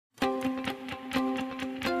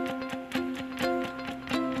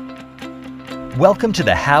Welcome to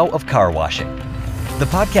the How of Car Washing, the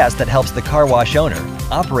podcast that helps the car wash owner,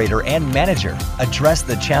 operator, and manager address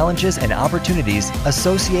the challenges and opportunities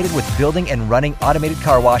associated with building and running automated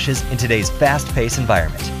car washes in today's fast-paced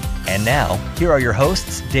environment. And now, here are your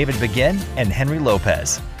hosts, David Begin and Henry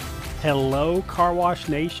Lopez. Hello, Car Wash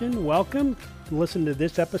Nation. Welcome. Listen to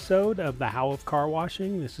this episode of the How of Car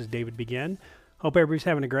Washing. This is David Begin. Hope everybody's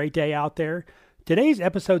having a great day out there. Today's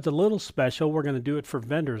episode's a little special. We're going to do it for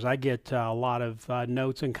vendors. I get a lot of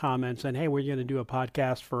notes and comments and, hey, we're going to do a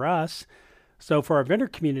podcast for us. So for our vendor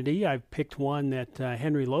community, I've picked one that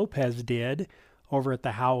Henry Lopez did over at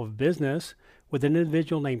the How of Business with an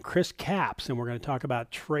individual named Chris Kappes. And we're going to talk about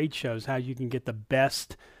trade shows, how you can get the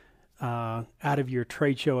best out of your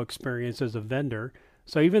trade show experience as a vendor.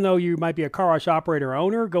 So even though you might be a car wash operator or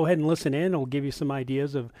owner, go ahead and listen in. It'll give you some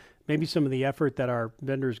ideas of maybe some of the effort that our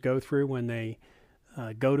vendors go through when they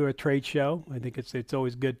go to a trade show. I think it's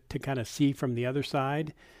always good to kind of see from the other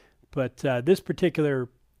side. But this particular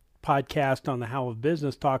podcast on the How of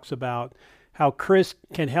Business talks about how Chris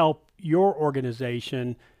can help your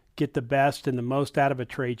organization get the best and the most out of a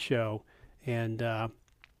trade show. And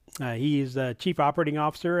he's the chief operating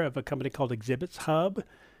officer of a company called Exhibitshub.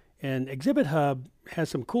 And Exhibitshub has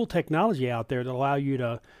some cool technology out there that allow you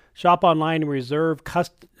to shop online and reserve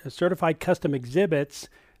certified custom exhibits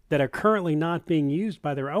that are currently not being used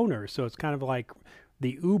by their owners. So it's kind of like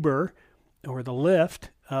the Uber or the Lyft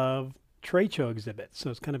of trade show exhibits. So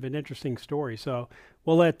it's kind of an interesting story. So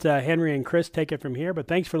we'll let Henry and Chris take it from here. But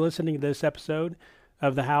thanks for listening to this episode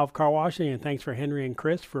of the How of Car Washing. And thanks for Henry and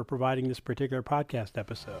Chris for providing this particular podcast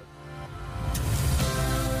episode.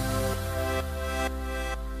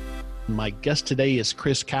 My guest today is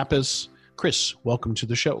Chris Kappes. Chris, welcome to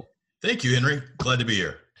the show. Thank you, Henry. Glad to be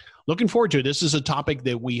here. Looking forward to it. This is a topic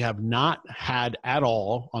that we have not had at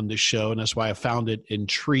all on this show, and that's why I found it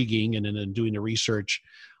intriguing. And in doing the research,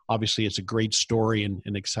 obviously it's a great story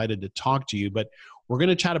and excited to talk to you. But we're going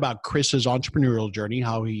to chat about Chris's entrepreneurial journey,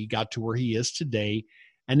 how he got to where he is today.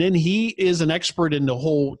 And then he is an expert in the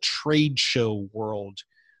whole trade show world.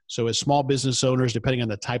 So as small business owners, depending on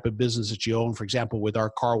the type of business that you own, for example, with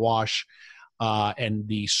our car wash and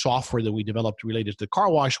the software that we developed related to the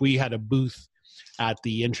car wash, we had a booth at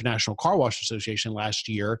the International Car Wash Association last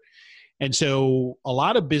year. And so a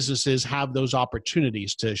lot of businesses have those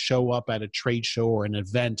opportunities to show up at a trade show or an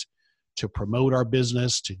event to promote our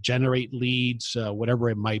business, to generate leads, whatever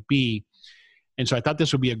it might be. And so I thought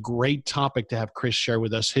this would be a great topic to have Chris share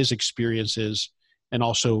with us his experiences and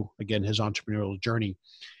also, again, his entrepreneurial journey.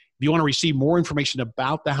 If you want to receive more information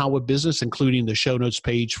about the How of Business, including the show notes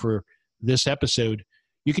page for this episode,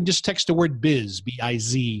 you can just text the word biz,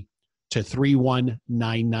 B-I-Z, to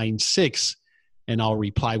 31996, and I'll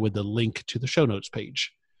reply with the link to the show notes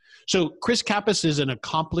page. So Chris Kappes is an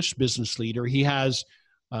accomplished business leader. He is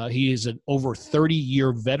an over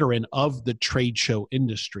 30-year veteran of the trade show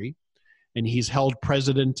industry, and he's held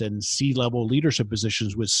president and C-level leadership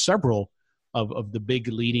positions with several of the big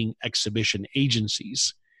leading exhibition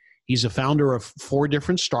agencies. He's a founder of 4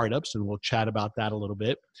 different startups, and we'll chat about that a little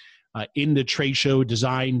bit. In the trade show,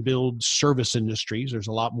 design, build, service industries. There's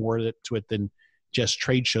a lot more to it than just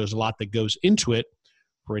trade shows, a lot that goes into it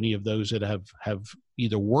for any of those that have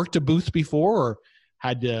either worked a booth before or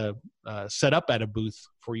had to set up at a booth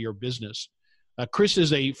for your business. Chris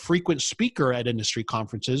is a frequent speaker at industry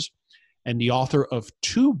conferences and the author of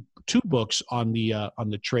two books on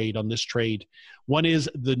this trade. One is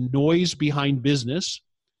The Noise Behind Business,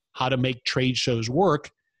 How to Make Trade Shows Work.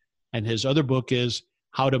 And his other book is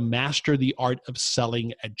How to Master the Art of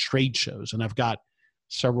Selling at Trade Shows. And I've got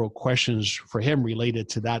several questions for him related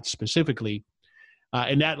to that specifically.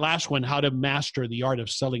 And that last one, How to Master the Art of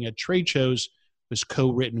Selling at Trade Shows, was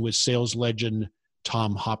co-written with sales legend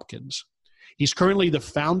Tom Hopkins. He's currently the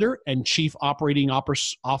founder and chief operating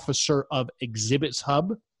officer of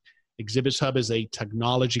Exhibitshub. Exhibitshub is a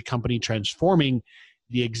technology company transforming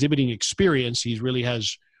the exhibiting experience. He really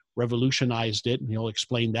has revolutionized it, and he'll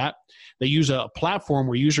explain that. They use a platform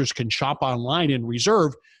where users can shop online and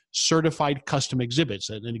reserve certified custom exhibits,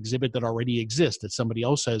 an exhibit that already exists, that somebody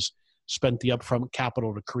else has spent the upfront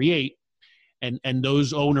capital to create, and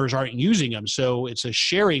those owners aren't using them. So it's a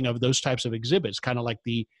sharing of those types of exhibits, kind of like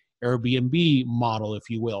the Airbnb model, if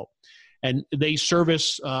you will. And they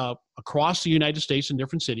service across the United States in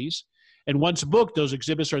different cities. And once booked, those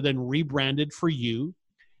exhibits are then rebranded for you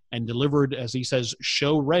and delivered, as he says,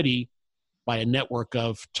 show ready by a network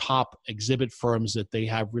of top exhibit firms that they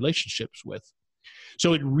have relationships with.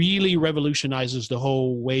 So it really revolutionizes the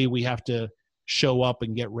whole way we have to show up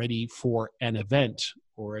and get ready for an event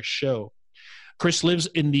or a show. Chris lives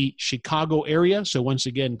in the Chicago area. So once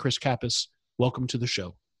again, Chris Kappes, welcome to the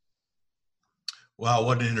show. Wow,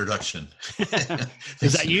 what an introduction.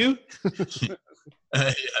 Is that you?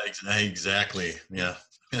 Yeah, exactly. Yeah,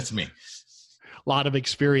 that's me. A lot of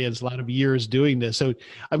experience, a lot of years doing this. So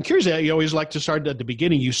I'm curious, you always like to start at the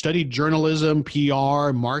beginning. You studied journalism,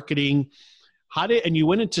 PR, marketing. And you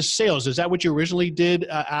went into sales. Is that what you originally did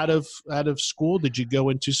out of school? Did you go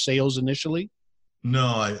into sales initially? No,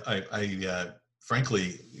 I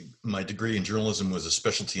frankly, my degree in journalism was a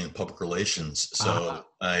specialty in public relations. So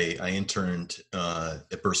I interned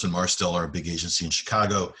at Burson Marsteller, a big agency in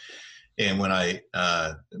Chicago. And when I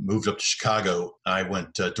moved up to Chicago, I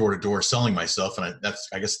went door to door selling myself. And that's,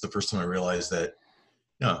 I guess, the first time I realized that,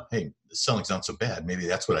 hey, selling's not so bad. Maybe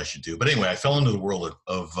that's what I should do. But anyway, I fell into the world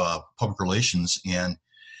of public relations. And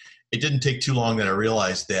it didn't take too long that I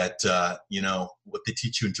realized that, what they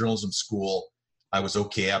teach you in journalism school, I was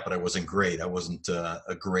okay at, but I wasn't great. I wasn't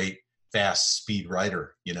a great, fast speed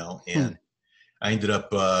writer, and I ended up,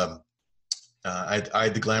 I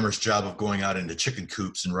had the glamorous job of going out into chicken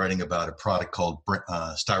coops and writing about a product called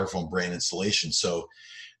styrofoam brain insulation. So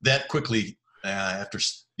that quickly, after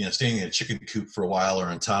staying in a chicken coop for a while, or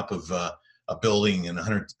on top of a building in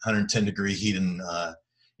 110 degree heat in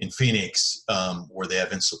Phoenix, where they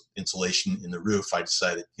have insulation in the roof, I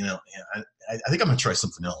decided, I think I'm going to try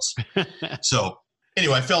something else. So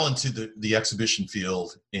anyway, I fell into the exhibition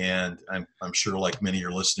field, and I'm sure, like many of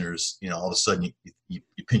your listeners, all of a sudden you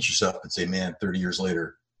pinch yourself and say, man, 30 years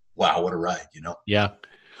later, wow, what a ride, Yeah.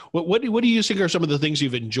 What do you think are some of the things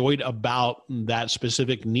you've enjoyed about that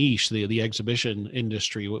specific niche, the exhibition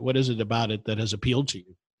industry? What is it about it that has appealed to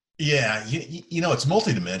you? Yeah, it's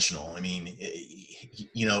multidimensional. I mean,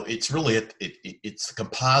 it's really it's a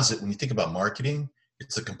composite. When you think about marketing,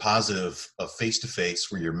 it's a composite of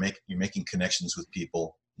face-to-face, where you're making connections with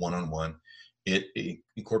people one-on-one. It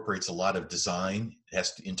incorporates a lot of design. It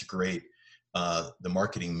has to integrate the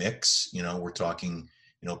marketing mix. We're talking,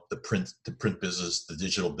 the print business, the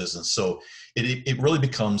digital business. So it really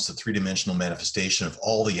becomes the three-dimensional manifestation of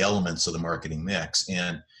all the elements of the marketing mix,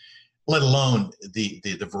 and let alone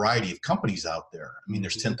the variety of companies out there. I mean,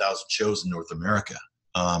 there's 10,000 shows in North America.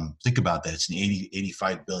 Think about that. It's an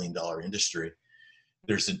 $85 billion industry.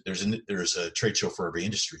 There's a trade show for every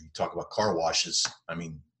industry. You talk about car washes. I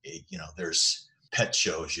mean, there's pet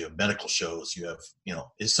shows, you have medical shows, you have,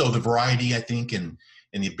 so the variety, I think, and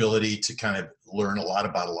the ability to kind of learn a lot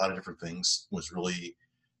about a lot of different things was really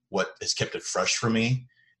what has kept it fresh for me.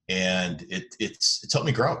 And it's helped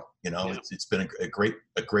me grow. It's been a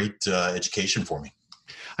great education for me.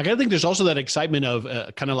 I gotta think there's also that excitement of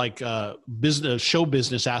kind of like show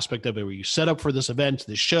business aspect of it, where you set up for this event,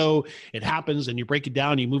 this show, it happens, and you break it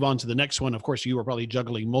down, you move on to the next one. Of course, you were probably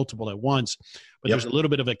juggling multiple at once, but there's a little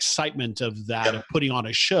bit of excitement of that, of putting on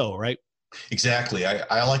a show, right? Exactly.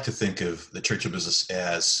 I like to think of the trade show business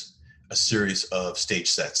as a series of stage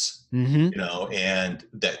sets, and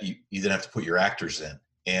that you then have to put your actors in.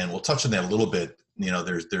 And we'll touch on that a little bit.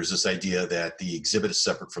 There's this idea that the exhibit is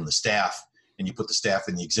separate from the staff, and you put the staff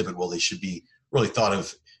in the exhibit. Well, they should be really thought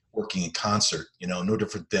of working in concert, no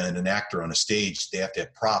different than an actor on a stage. They have to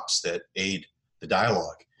have props that aid the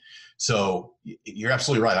dialogue. So you're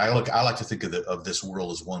absolutely right. I like to think of this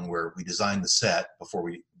world as one where we design the set before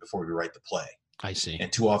we write the play. I see.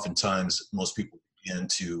 And too often times, most people begin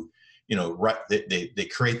to, they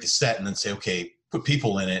create the set and then say, okay, put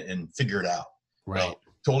people in it and figure it out. Right. Well,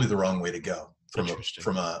 totally the wrong way to go from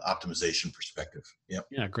a optimization perspective. Yep.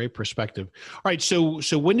 Yeah. Great perspective. All right. So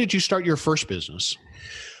when did you start your first business?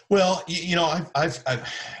 Well,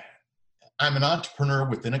 I'm an entrepreneur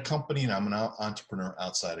within a company, and I'm an entrepreneur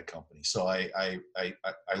outside a company. So I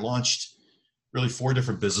launched really 4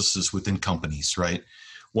 different businesses within companies, right?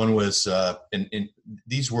 One was, and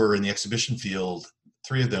these were in the exhibition field.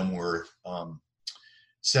 3 of them were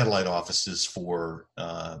satellite offices for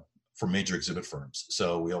major exhibit firms.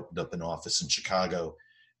 So we opened up an office in Chicago,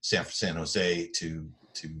 San Jose to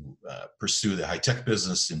pursue the high tech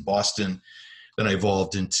business, in Boston. Then I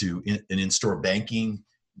evolved into an in-store banking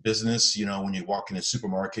business. When you walk in a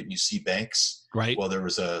supermarket and you see banks, right? Well, there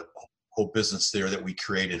was a whole business there that we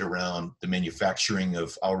created around the manufacturing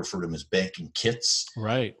of, I'll refer to them as banking kits,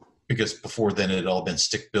 right? Because before then it had all been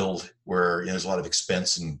stick build, where there's a lot of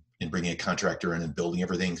expense in bringing a contractor in and building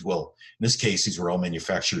everything. Well, in this case, these were all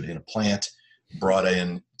manufactured in a plant, brought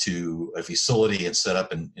in to a facility and set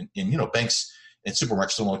up. And banks and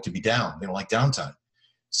supermarkets don't like to be down. They don't like downtime.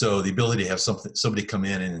 So the ability to have somebody come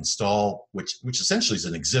in and install, which essentially is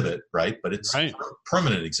an exhibit, right? But it's a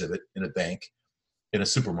permanent exhibit in a bank, in a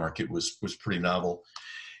supermarket, was pretty novel.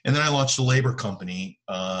 And then I launched a labor company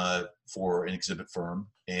for an exhibit firm,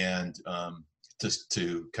 and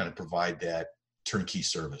to kind of provide that turnkey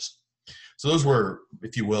service. So those were,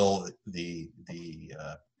 if you will, the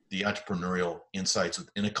entrepreneurial insights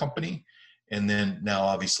within a company. And then now,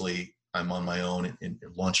 obviously, I'm on my own and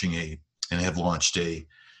have launched a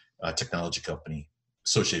technology company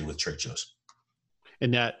associated with trade shows.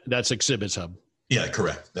 And that's Exhibitshub. Yeah,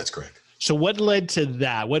 correct. That's correct. So what led to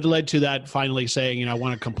that? What led to that finally saying, I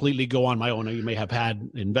want to completely go on my own? You may have had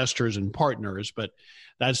investors and partners, but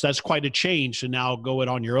that's quite a change to now go it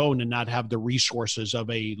on your own and not have the resources of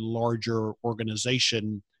a larger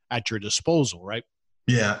organization at your disposal, right?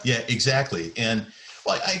 Yeah, exactly. And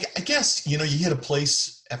well, I guess, you hit a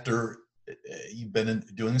place after you've been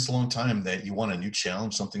doing this a long time that you want a new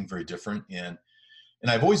challenge, something very different. And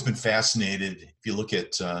I've always been fascinated, if you look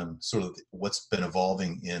at sort of what's been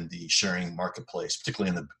evolving in the sharing marketplace,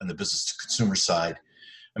 particularly in the business to consumer side.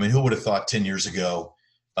 I mean, who would have thought 10 years ago,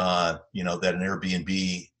 that an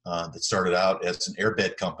Airbnb that started out as an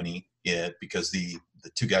airbed company, because the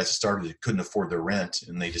two guys that started it couldn't afford their rent,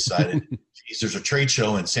 and they decided, geez, there's a trade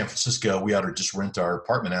show in San Francisco, we ought to just rent our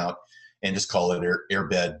apartment out and just call it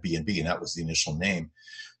Airbed B&B, and that was the initial name.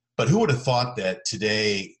 But who would have thought that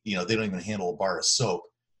today, they don't even handle a bar of soap,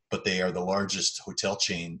 but they are the largest hotel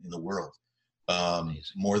chain in the world,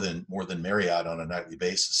 more than Marriott on a nightly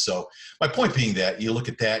basis. So my point being that you look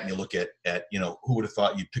at that and you look at who would have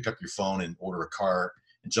thought you'd pick up your phone and order a car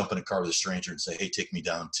and jump in a car with a stranger and say, hey, take me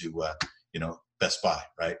down to Best Buy,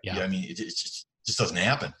 right? Yeah. I mean, it just doesn't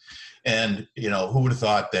happen. And who would have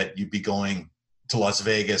thought that you'd be going to Las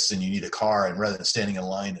Vegas and you need a car, and rather than standing in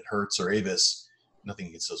line at Hertz or Avis, nothing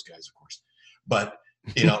against those guys, of course, but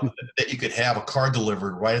that you could have a car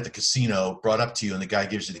delivered right at the casino, brought up to you, and the guy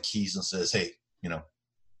gives you the keys and says, hey,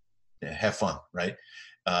 have fun, right?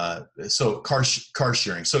 So car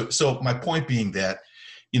sharing. So my point being that,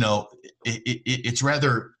 it's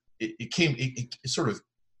rather, it sort of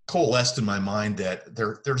coalesced in my mind that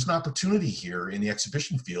there's an opportunity here in the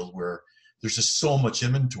exhibition field where there's just so much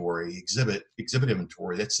inventory, exhibit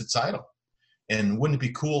inventory that sits idle. And wouldn't it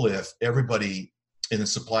be cool if everybody in the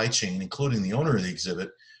supply chain, including the owner of the exhibit,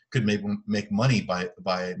 could make money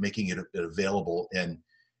by making it available, and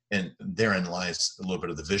therein lies a little bit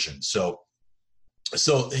of the vision. So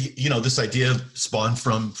this idea spawned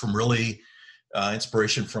from really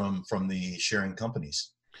inspiration from the sharing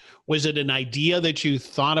companies. Was it an idea that you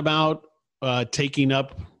thought about taking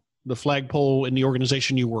up the flagpole in the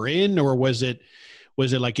organization you were in, or was it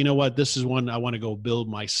like, this is one I want to go build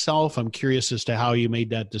myself? I'm curious as to how you made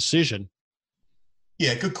that decision.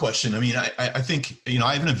 Yeah, good question. I mean, I think,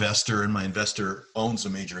 I have an investor, and my investor owns a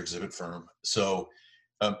major exhibit firm. So,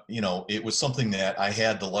 it was something that I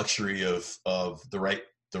had the luxury of the right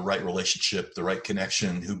relationship, the right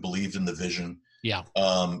connection, who believed in the vision. Yeah.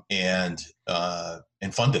 And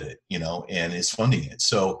funded it, and is funding it.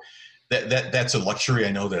 So that's a luxury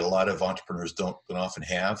I know that a lot of entrepreneurs don't often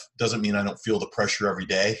have. Doesn't mean I don't feel the pressure every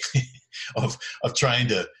day of trying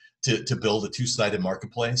to build a two-sided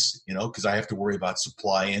marketplace, because I have to worry about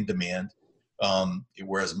supply and demand.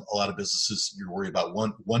 Whereas a lot of businesses, you're worried about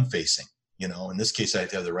one facing, in this case, I have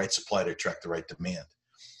to have the right supply to attract the right demand.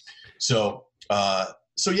 So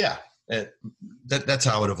yeah, that's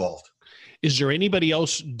how it evolved. Is there anybody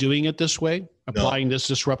else doing it this way, applying this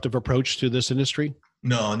disruptive approach to this industry?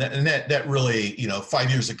 No, and that really, 5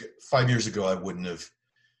 years ago, I wouldn't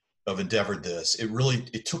have endeavored this.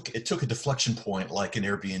 It took a deflection point like an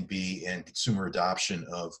Airbnb and consumer adoption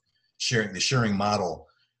of the sharing model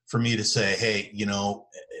for me to say, hey,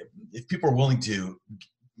 if people are willing to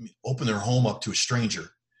open their home up to a stranger,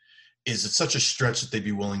 is it such a stretch that they'd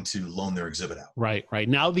be willing to loan their exhibit out? Right.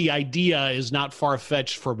 Now the idea is not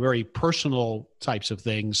far-fetched for very personal types of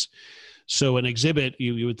things. So an exhibit,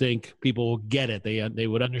 you would think people will get it. They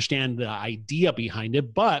would understand the idea behind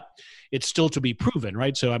it, but it's still to be proven,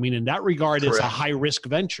 right? So, I mean, in that regard, Correct. It's a high-risk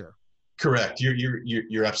venture. Correct.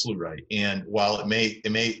 You're absolutely right. And while it may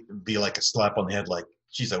be like a slap on the head, like,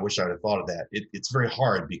 geez, I wish I would have thought of that. It's very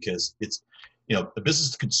hard because it's, the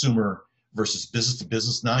business to consumer versus business to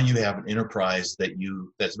business. Now you have an enterprise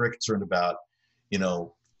that's very concerned about,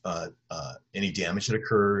 any damage that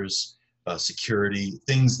occurs, security,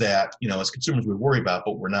 things that, as consumers we worry about,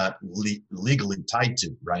 but we're not legally tied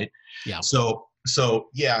to, right? Yeah. So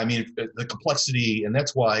yeah, I mean, the complexity, and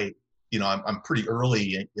that's why, I'm pretty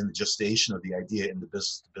early in the gestation of the idea in the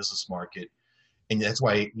business to business market. And that's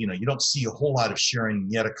why, you don't see a whole lot of sharing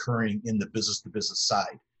yet occurring in the business to business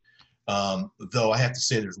side. Though I have to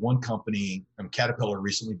say there's one company, Caterpillar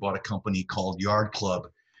recently bought a company called Yard Club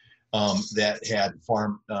that had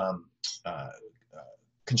farm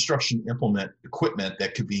construction implement equipment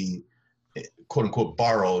that could be quote unquote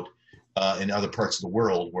borrowed in other parts of the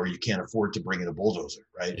world where you can't afford to bring in a bulldozer,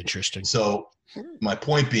 right? Interesting. So my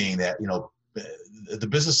point being that, the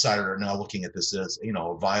business side are now looking at this as,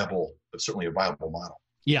 certainly a viable model.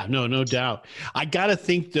 Yeah, no doubt. I got to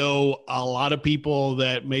think, though, a lot of people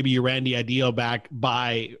that maybe you ran the idea back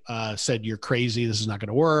by said, you're crazy, this is not going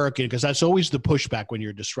to work. Because that's always the pushback when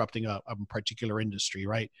you're disrupting a particular industry,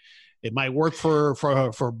 right? It might work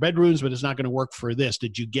for bedrooms, but it's not going to work for this.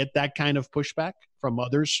 Did you get that kind of pushback from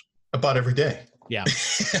others? About every day. Yeah.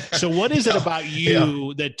 So what is it about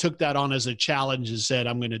you that took that on as a challenge and said,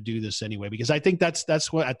 I'm going to do this anyway? Because I think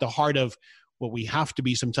that's what at the heart of what we have to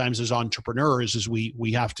be sometimes as entrepreneurs is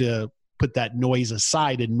we have to put that noise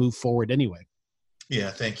aside and move forward anyway.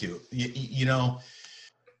 Yeah, thank you.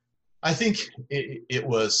 I think it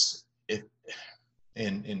was,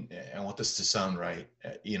 and I want this to sound right.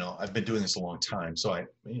 I've been doing this a long time, so I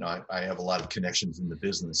have a lot of connections in the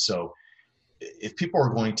business. So if people are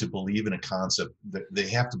going to believe in a concept, they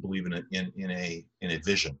have to believe in a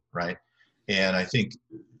vision, right? And I think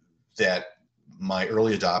that my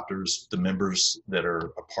early adopters, the members that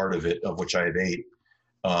are a part of it, of which I have eight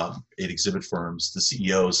exhibit firms, the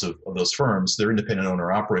CEOs of those firms, they're independent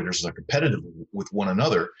owner operators, are competitive with one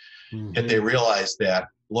another. Mm-hmm. And they realize that,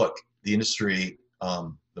 look, the industry,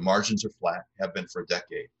 the margins are flat, have been for a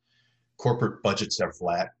decade. Corporate budgets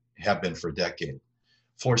have been for a decade.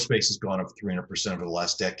 Floor space has gone up 300% over the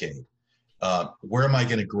last decade. Where am I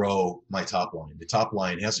going to grow my top line? The top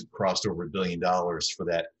line hasn't crossed over $1 billion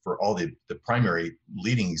for all the primary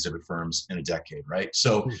leading exhibit firms in a decade, right?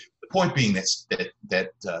 So the point being that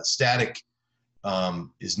static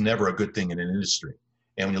is never a good thing in an industry.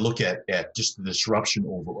 And when you look at just the disruption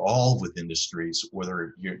overall with industries,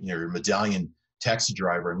 whether you're a medallion taxi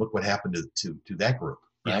driver, and look what happened to that group,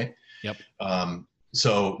 right? Yep.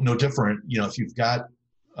 So no different, if you've got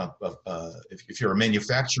if you're a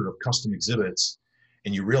manufacturer of custom exhibits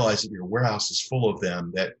and you realize that your warehouse is full of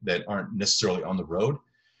them that aren't necessarily on the road,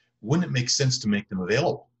 wouldn't it make sense to make them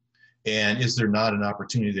available? And is there not an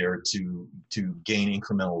opportunity there to gain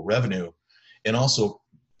incremental revenue and also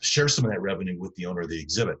share some of that revenue with the owner of the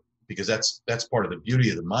exhibit? Because that's part of the beauty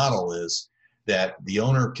of the model, is that the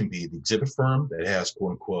owner can be the exhibit firm that has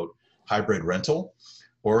quote unquote hybrid rental,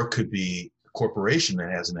 or it could be corporation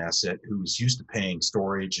that has an asset who's used to paying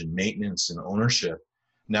storage and maintenance and ownership,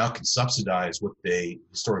 now can subsidize what they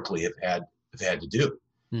historically have had to do.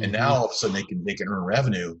 Mm-hmm. And now all of a sudden they can earn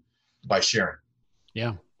revenue by sharing.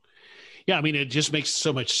 Yeah. Yeah. I mean, it just makes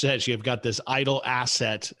so much sense. You've got this idle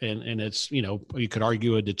asset and it's, you could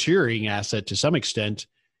argue a deteriorating asset to some extent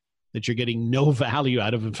that you're getting no value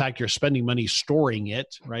out of. In fact, you're spending money storing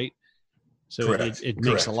it, right? So it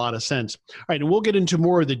makes a lot of sense. All right, and we'll get into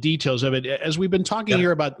more of the details of it. As we've been talking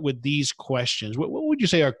here about with these questions, what would you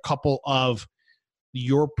say are a couple of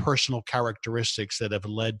your personal characteristics that have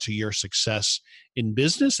led to your success in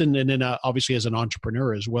business and then obviously as an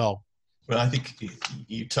entrepreneur as well? Well, I think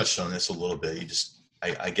you touched on this a little bit.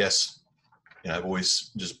 I guess, I've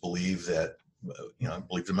always just believed that, I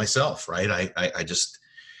believed in myself, right? I just,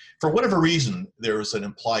 for whatever reason, there was an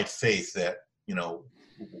implied faith that,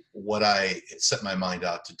 what I set my mind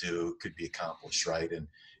out to do could be accomplished, right? And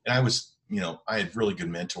I was, I had really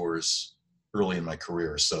good mentors early in my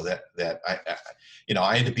career, so that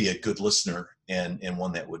I had to be a good listener and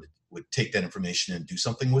one that would take that information and do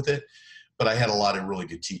something with it. But I had a lot of really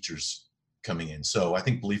good teachers coming in. So I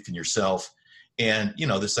think belief in yourself, and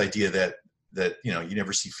this idea that you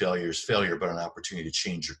never see failure as failure, but an opportunity to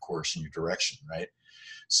change your course and your direction, right?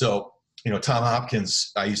 So Tom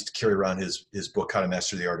Hopkins, I used to carry around his book, How to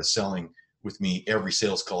Master the Art of Selling, with me every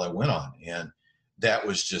sales call I went on. And that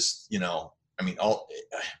was just,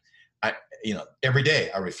 every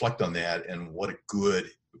day I reflect on that and what a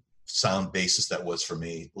good sound basis that was for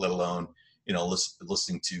me, let alone,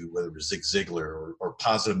 listening to whether it was Zig Ziglar or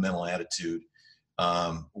positive mental attitude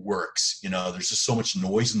works. There's just so much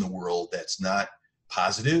noise in the world that's not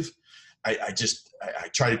positive. I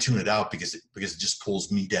try to tune it out because it just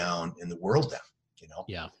pulls me down and the world down,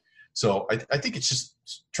 Yeah. So I think it's just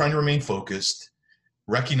trying to remain focused,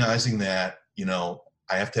 recognizing that,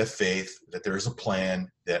 I have to have faith that there is a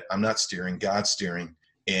plan, that I'm not steering, God's steering,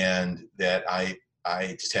 and that I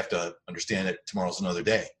just have to understand that tomorrow's another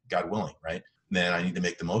day, God willing, right? And then I need to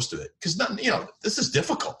make the most of it. Because, this is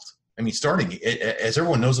difficult. I mean, starting, as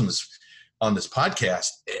everyone knows on this podcast,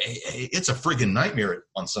 it's a friggin' nightmare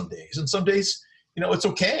on some days. And some days, it's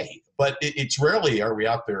okay. But it's rarely are we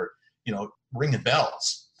out there, ringing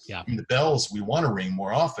bells. Yeah. I mean, the bells we want to ring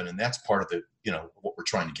more often. And that's part of the, what we're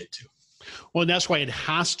trying to get to. Well, and that's why it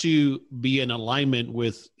has to be in alignment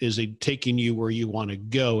with, is it taking you where you want to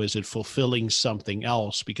go? Is it fulfilling something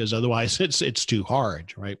else? Because otherwise it's too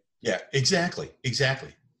hard, right? Yeah, exactly.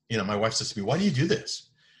 My wife says to me, why do you do this?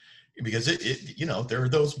 Because there are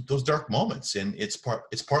those dark moments, and it's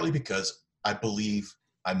partly because I believe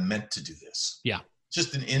I'm meant to do this. Yeah.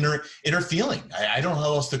 Just an inner feeling. I don't know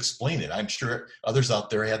how else to explain it. I'm sure others out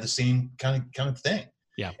there had the same kind of thing.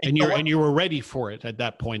 Yeah. And you were ready for it at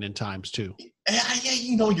that point in times too. Yeah,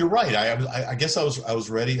 you're right. I guess I was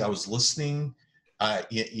ready. I was listening.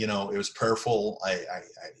 It was prayerful.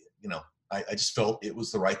 I just felt it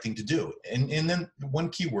was the right thing to do. And then one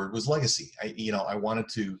key word was legacy. I wanted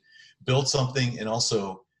to build something and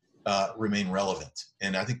also remain relevant.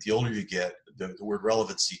 And I think the older you get, the word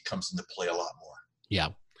relevancy comes into play a lot more. Yeah.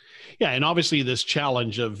 Yeah. And obviously this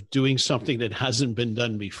challenge of doing something that hasn't been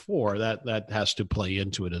done before, that has to play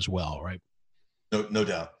into it as well, right? No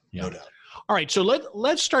doubt. Yeah. No doubt. All right. So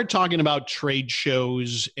let's start talking about trade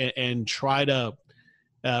shows and try to,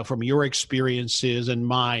 from your experiences and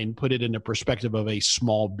mine, put it in the perspective of a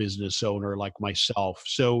small business owner like myself.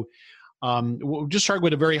 So we'll just start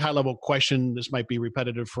with a very high level question. This might be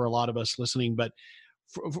repetitive for a lot of us listening, but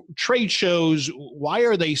for trade shows, why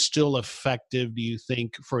are they still effective, do you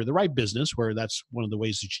think, for the right business, where that's one of the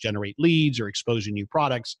ways that you generate leads or exposing new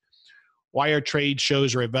products? Why are trade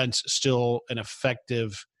shows or events still an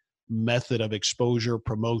effective method of exposure,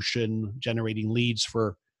 promotion, generating leads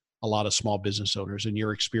for a lot of small business owners? In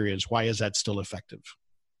your experience, why is that still effective?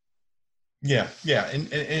 Yeah. And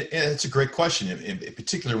it's a great question, in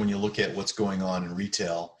particular when you look at what's going on in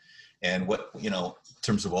retail and what, in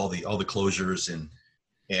terms of all the closures and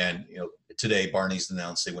today Barney's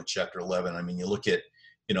announced they went Chapter 11. I mean, you look at,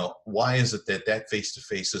 why is it that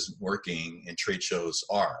face-to-face isn't working and trade shows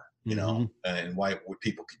are, and why would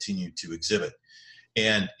people continue to exhibit?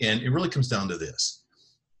 And it really comes down to this.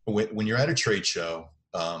 When you're at a trade show,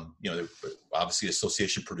 obviously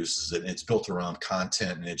association produces it, and it's built around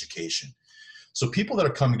content and education. So people that are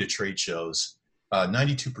coming to trade shows,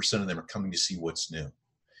 92% of them are coming to see what's new.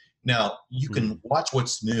 Now, you can watch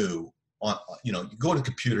what's new on, you go to the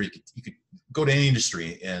computer, you could go to any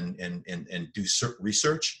industry and do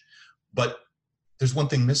research, but there's one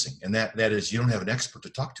thing missing, and that is you don't have an expert to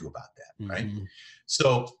talk to about that, right?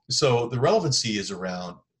 So the relevancy is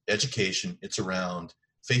around education. It's around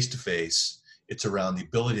face-to-face. It's around the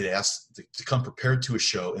ability to come prepared to a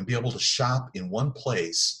show and be able to shop in one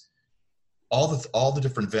place all the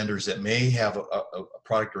different vendors that may have a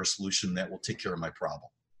product or a solution that will take care of my problem,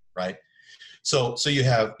 right? So you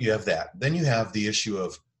have that. Then you have the issue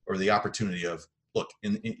of, or the opportunity of, look,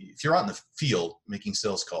 if you're out in the field making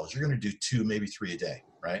sales calls, you're going to do 2, maybe 3 a day,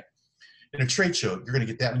 right? In a trade show, you're going to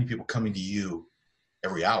get that many people coming to you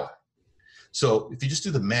every hour. So if you just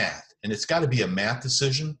do the math, and it's got to be a math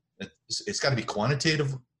decision, it's got to be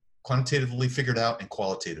quantitatively figured out and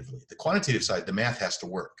qualitatively. The quantitative side, the math has to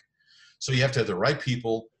work. So you have to have the right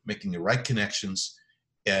people making the right connections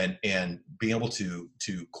and being able to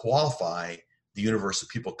qualify the universe of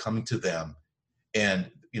people coming to them.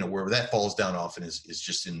 And where that falls down often is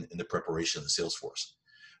just in the preparation of the sales force.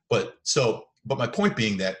 But my point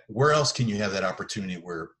being that where else can you have that opportunity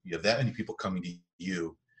where you have that many people coming to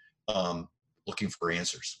you looking for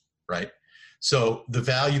answers, right? So the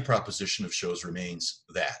value proposition of shows remains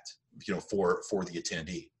that, for the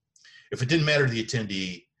attendee. If it didn't matter to the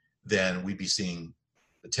attendee, then we'd be seeing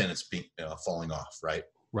attendance being falling off, right?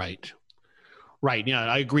 Right. Yeah,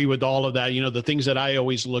 I agree with all of that. The things that I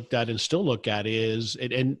always looked at and still look at is,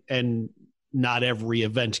 and not every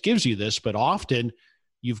event gives you this, but often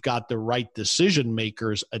you've got the right decision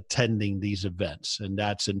makers attending these events, and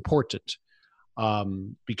that's important.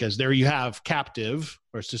 Because there you have captive,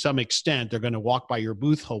 or to some extent, they're going to walk by your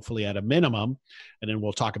booth, hopefully at a minimum. And then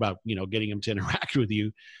we'll talk about, getting them to interact with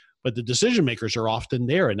you. But the decision makers are often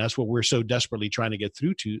there. And that's what we're so desperately trying to get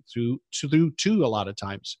through to a lot of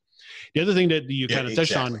times. The other thing that you kind of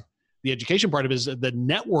touched on, the education part of it, is the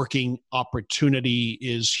networking opportunity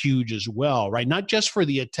is huge as well, right? Not just for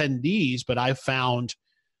the attendees, but I've found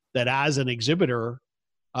that as an exhibitor,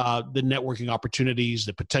 the networking opportunities,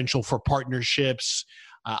 the potential for partnerships,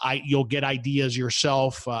 you'll get ideas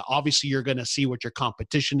yourself. Obviously, you're going to see what your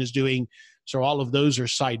competition is doing. So all of those are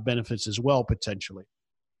side benefits as well, potentially.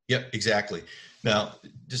 Yep, exactly. Now,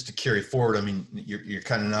 just to carry forward, I mean, you're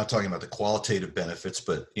kind of now talking about the qualitative benefits,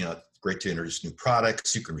 but, great to introduce new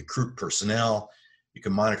products. You can recruit personnel. You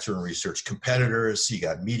can monitor and research competitors. You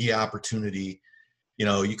got media opportunity.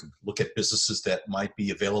 You can look at businesses that might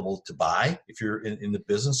be available to buy if you're in the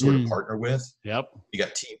business or to partner with. Yep. You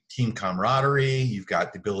got team camaraderie. You've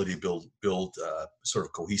got the ability to build sort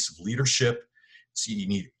of cohesive leadership. So you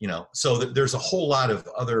need, so there's a whole lot of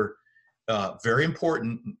other very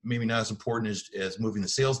important, maybe not as important as moving the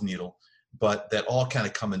sales needle, but that all kind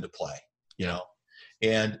of come into play,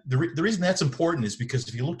 And the reason that's important is because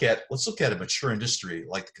if you let's look at a mature industry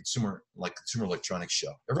like the consumer electronics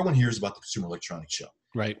show. Everyone hears about the consumer electronics show.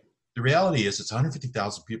 Right. The reality is it's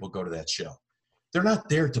 150,000 people go to that show. They're not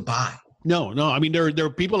there to buy. No. I mean, there are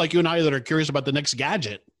people like you and I that are curious about the next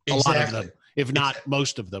gadget. Exactly. A lot of them, if not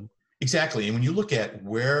most of them. Exactly. And when you look at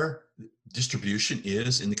where distribution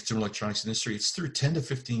is in the consumer electronics industry, it's through 10 to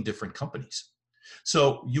 15 different companies.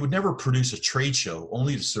 So you would never produce a trade show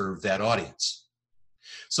only to serve that audience.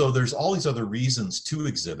 So there's all these other reasons to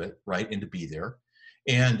exhibit, right, and to be there.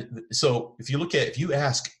 And so if you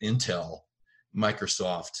ask Intel,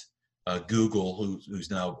 Microsoft, Google, who's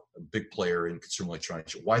now a big player in consumer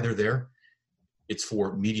electronics, why they're there, it's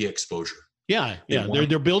for media exposure. Yeah.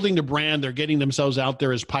 They're building the brand. They're getting themselves out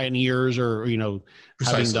there as pioneers, or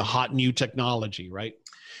having the hot new technology, right?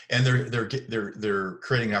 And they're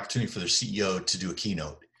creating an opportunity for their CEO to do a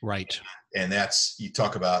keynote, right? And that's, you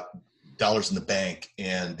talk about dollars in the bank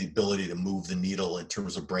and the ability to move the needle in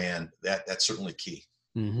terms of brand. That's certainly key.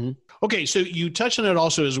 Mm-hmm. Okay, so you touched on it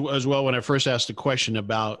also as well when I first asked the question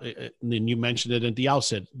about, and then you mentioned it at the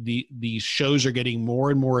outset. These shows are getting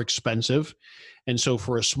more and more expensive. And so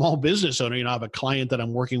for a small business owner, I have a client that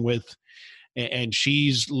I'm working with, and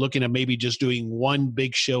she's looking at maybe just doing one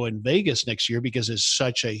big show in Vegas next year because it's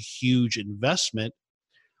such a huge investment.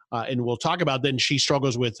 And we'll talk about then she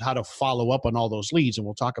struggles with how to follow up on all those leads. And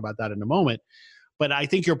we'll talk about that in a moment. But I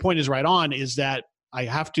think your point is right on, is that I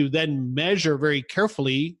have to then measure very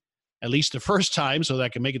carefully, at least the first time, so that I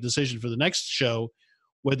can make a decision for the next show,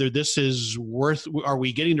 whether this is are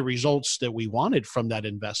we getting the results that we wanted from that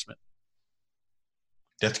investment?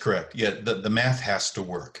 That's correct. Yeah, the math has to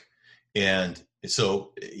work. And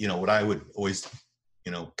so, what I would always,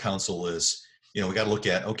 counsel is, we got to look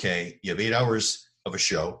at, okay, you have 8 hours of a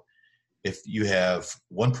show. If you have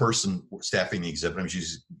one person staffing the exhibit, I'm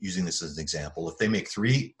just using this as an example. If they make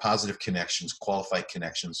 3 positive connections, qualified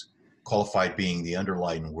being the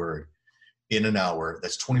underlying word, in an hour,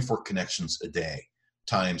 that's 24 connections a day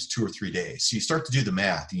times 2 or 3 days. So you start to do the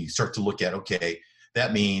math and you start to look at, okay,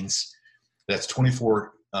 that means that's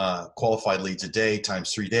 24 qualified leads a day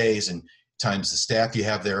times 3 days and times the staff you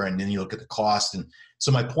have there. And then you look at the cost. And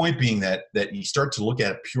so my point being that you start to look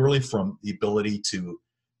at it purely from the ability to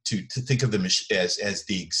think of them as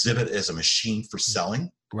the exhibit as a machine for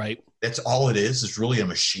selling. Right. That's all it is really a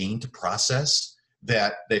machine to process.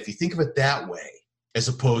 That if you think of it that way, as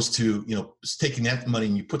opposed to, taking that money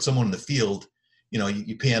and you put someone in the field,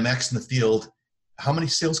 you pay them X in the field. How many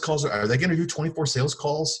sales calls are they going to do? 24 sales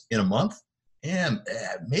calls in a month? And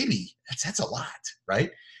maybe that's a lot,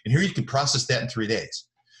 right? And here you can process that in 3 days.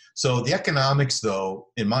 So the economics, though,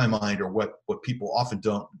 in my mind, are what people often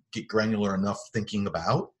don't get granular enough thinking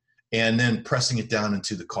about, and then pressing it down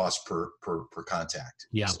into the cost per contact.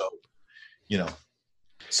 Yeah. So,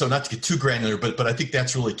 so not to get too granular, but I think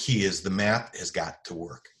that's really key, is the math has got to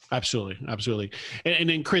work. Absolutely. And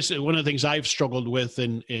then, Chris, one of the things I've struggled with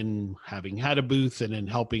in having had a booth and in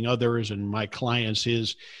helping others and my clients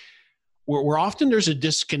is where often there's a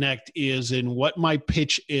disconnect is in what my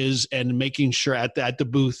pitch is, and making sure at the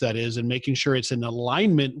booth that is, and making sure it's in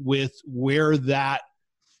alignment with where that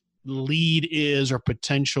lead is or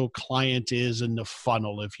potential client is in the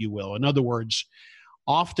funnel, if you will. In other words,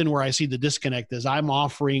 often where I see the disconnect is I'm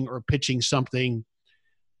offering or pitching something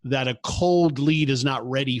that a cold lead is not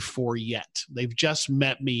ready for yet. They've just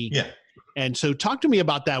met me. Yeah. And so talk to me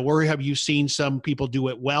about that. Where have you seen some people do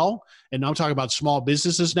it well? And I'm talking about small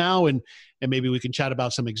businesses now, and maybe we can chat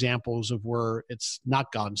about some examples of where it's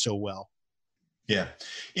not gone so well. Yeah.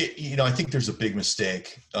 I think there's a big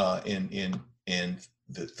mistake in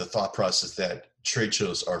the thought process that trade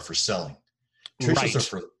shows are for selling.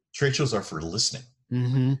 Trade shows are for listening,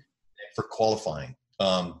 mm-hmm. for qualifying.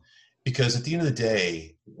 Because at the end of the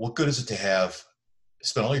day, what good is it to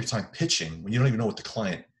spend all your time pitching when you don't even know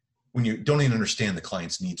when you don't even understand the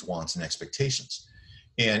client's needs, wants, and expectations?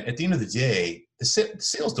 And at the end of the day, the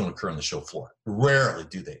sales don't occur on the show floor. Rarely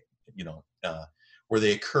do they. Where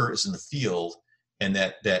they occur is in the field, and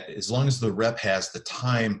that as long as the rep has the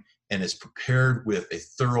time and is prepared with a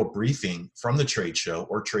thorough briefing from the trade show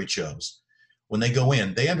or trade shows, when they go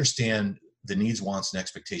in, they understand the needs, wants, and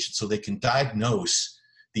expectations, so they can diagnose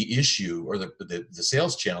the issue or the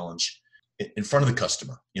sales challenge in front of the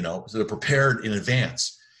customer, so they're prepared in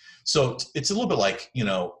advance. So it's a little bit like, and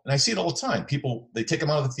I see it all the time. People, they take them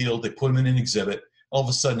out of the field, they put them in an exhibit. All of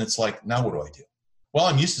a sudden it's like, now what do I do? Well,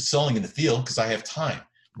 I'm used to selling in the field because I have time.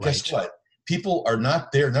 Right. Guess what? People are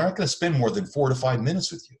not there. They're not going to spend more than 4 to 5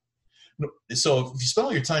 minutes with you. So if you spend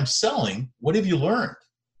all your time selling, what have you learned?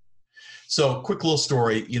 So quick little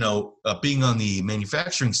story, being on the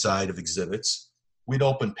manufacturing side of exhibits, we'd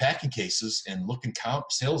open packing cases and look and count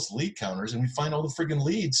sales lead counters, and we'd find all the friggin'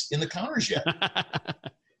 leads in the counters yet.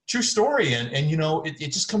 True story. And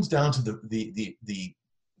it just comes down to the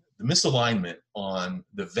misalignment on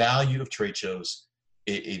the value of trade shows.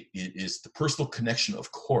 It is the personal connection,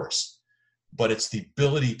 of course, but it's the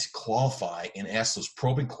ability to qualify and ask those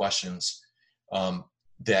probing questions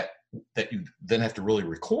that you then have to really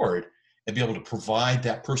record and be able to provide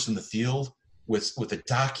that person in the field with a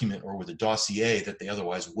document or with a dossier that they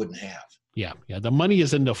otherwise wouldn't have. Yeah. The money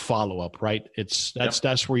is in the follow-up, right?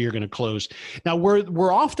 That's where you're going to close. Now,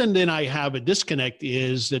 we're often then I have a disconnect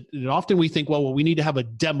is that often we think, well, we need to have a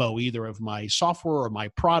demo either of my software or my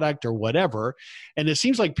product or whatever. And it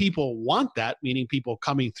seems like people want that, meaning people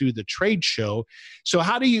coming through the trade show. So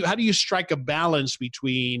how do you strike a balance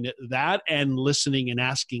between that and listening and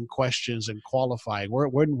asking questions and qualifying?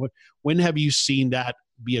 When have you seen that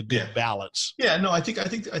be a good balance? Yeah, no, I think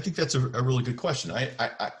that's a really good question.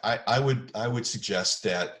 I would suggest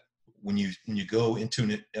that when you go into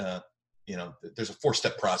it, there's a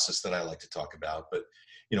 4-step process that I like to talk about. But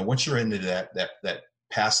once you're into that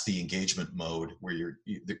past the engagement mode where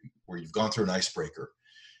you've gone through an icebreaker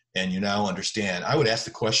and you now understand, I would ask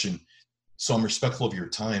the question. So I'm respectful of your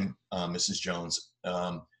time, Mrs. Jones.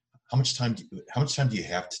 How much time do you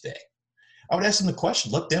have today? I would ask them the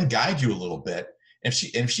question. Let them guide you a little bit. And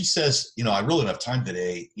if she says, I really don't have time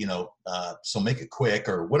today, so make it quick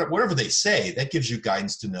or whatever they say, that gives you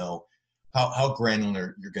guidance to know how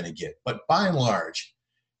granular you're going to get. But by and large,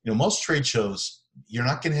 most trade shows, you're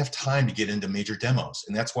not going to have time to get into major demos.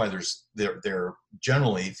 And that's why they're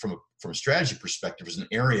generally from a strategy perspective is an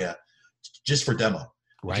area just for demo.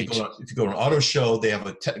 Right. If you go to an auto show, they have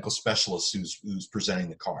a technical specialist who's presenting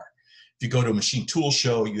the car. If you go to a machine tool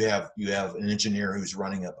show, you have an engineer who's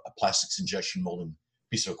running a plastics injection molding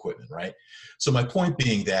piece of equipment, right? So my point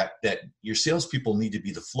being that your salespeople need to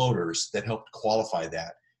be the floaters that help qualify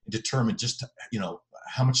that and determine just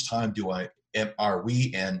how much time are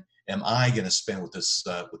we and am I going to spend with this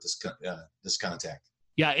contact?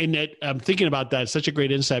 Yeah, and I'm thinking about that. It's such a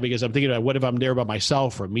great insight because I'm thinking about what if I'm there by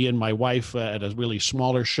myself or me and my wife at a really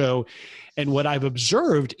smaller show. And what I've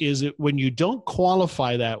observed is that when you don't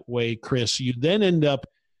qualify that way, Chris, you then end up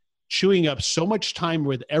chewing up so much time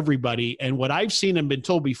with everybody. And what I've seen and been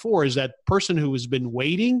told before is that person who has been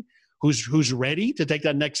waiting, who's ready to take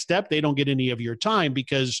that next step, they don't get any of your time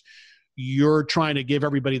because you're trying to give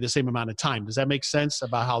everybody the same amount of time. Does that make sense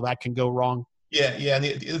about how that can go wrong? Yeah. And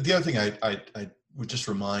the other thing I would just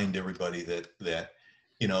remind everybody that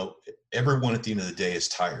everyone at the end of the day is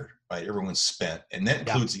tired, right? Everyone's spent, and that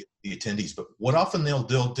includes the attendees. But what often they'll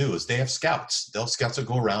do is they have scouts. Scouts will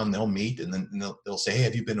go around, they'll meet, and then they'll say, "Hey,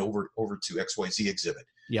 have you been over to XYZ exhibit?"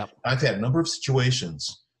 Yeah. I've had a number of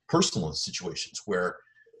situations, personal situations, where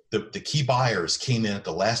the key buyers came in at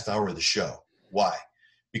the last hour of the show. Why?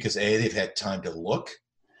 Because they've had time to look,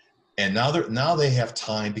 and now they have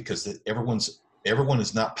time because everyone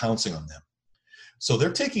is not pouncing on them. So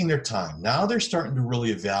they're taking their time. Now they're starting to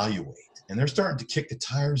really evaluate and they're starting to kick the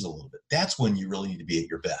tires a little bit. That's when you really need to be at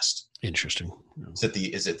your best. Interesting.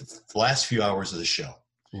 Is it the last few hours of the show?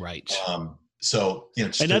 Right. So,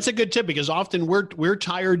 and that's a good tip because often we're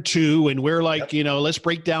tired too. And we're like, let's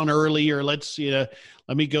break down early or let's, let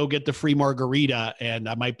me go get the free margarita. And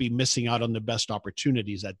I might be missing out on the best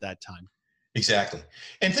opportunities at that time. Exactly.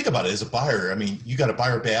 And think about it as a buyer. I mean, you got a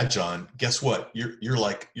buyer badge on. Guess what? You're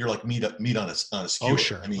like meat on a skewer. Oh,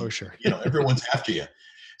 sure. I mean, sure. Everyone's after you.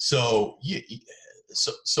 So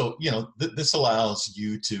this allows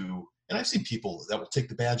you to. And I've seen people that will take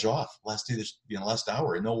the badge off last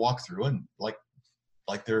hour, and they'll walk through and like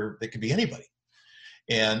they could be anybody.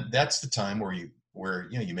 And that's the time where you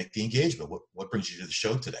make the engagement. What brings you to the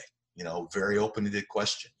show today? Very open-ended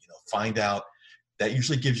question. Find out. That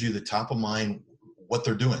usually gives you the top of mind what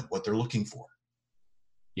they're doing, what they're looking for.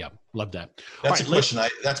 Yeah, love that. That's a question.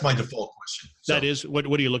 That's my default question. So, that is what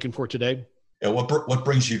are you looking for today? Yeah, what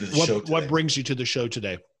brings you to the show today? What brings you to the show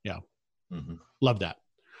today? Yeah, mm-hmm. Love that.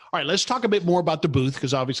 All right, let's talk a bit more about the booth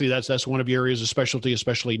because obviously that's one of your areas of specialty,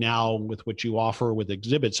 especially now with what you offer with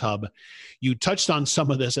Exhibitshub. You touched on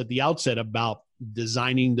some of this at the outset about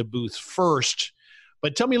designing the booth first.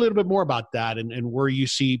 But tell me a little bit more about that and where you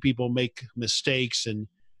see people make mistakes and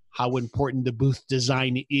how important the booth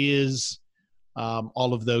design is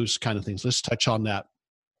all of those kind of things. Let's touch on that.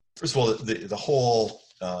 First of all, the whole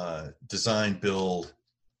design build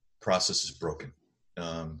process is broken.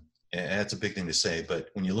 And that's a big thing to say. But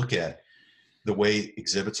when you look at the way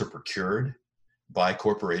exhibits are procured by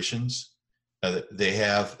corporations, they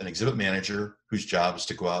have an exhibit manager whose job is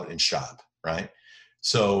to go out and shop, right?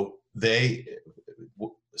 So they'll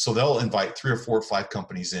invite 3 or 4 or 5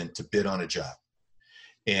 companies in to bid on a job.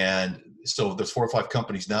 And so those 4 or 5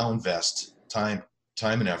 companies now invest time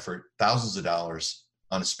and effort, thousands of dollars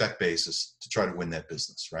on a spec basis to try to win that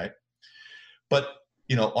business, right? But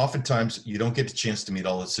oftentimes you don't get the chance to meet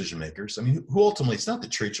all the decision makers. I mean, who ultimately, it's not the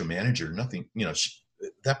trade show manager, nothing,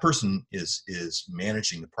 that person is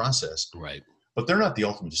managing the process. Right. But they're not the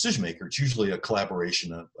ultimate decision maker. It's usually a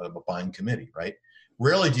collaboration of a buying committee, right?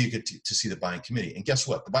 Rarely do you get to see the buying committee. And guess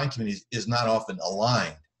what? The buying committee is not often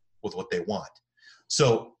aligned with what they want.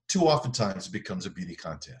 So too oftentimes it becomes a beauty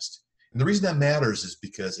contest. And the reason that matters is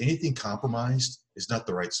because anything compromised is not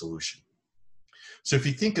the right solution. So if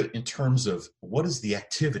you think in terms of what is the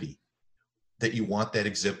activity that you want that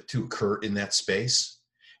exhibit to occur in that space,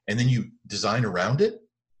 and then you design around it,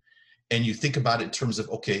 and you think about it in terms of,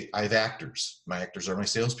 okay, I have actors. My actors are my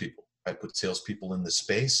salespeople. I put salespeople in this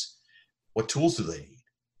space. What tools do they need?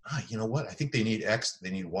 You know what? I think they need X,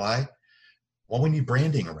 they need Y. Well, we need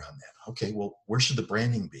branding around that. Okay, well, where should the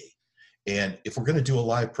branding be? And if we're going to do a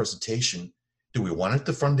live presentation, do we want it at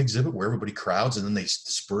the front of the exhibit where everybody crowds and then they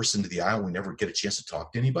disperse into the aisle and we never get a chance to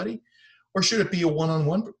talk to anybody? Or should it be a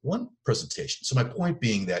one-on-one presentation? So my point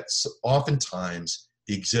being that oftentimes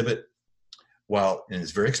the exhibit, and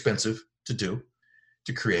it's very expensive to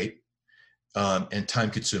create, and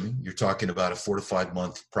time consuming, you're talking about a 4 to 5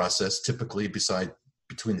 month process, typically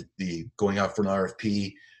between the going out for an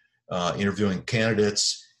RFP, interviewing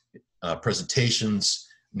candidates, presentations,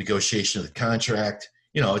 negotiation of the contract.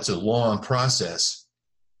 It's a long process,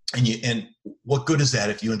 and what good is that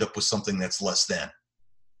if you end up with something that's less than?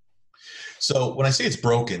 So when I say it's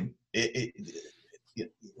broken,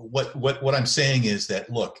 what I'm saying is that,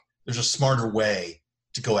 look, there's a smarter way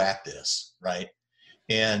to go at this, right?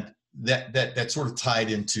 And that sort of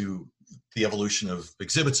tied into the evolution of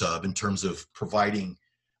Exhibitshub in terms of providing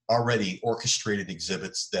already orchestrated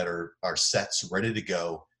exhibits that are sets ready to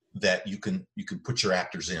go that you can put your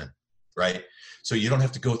actors in, right? So you don't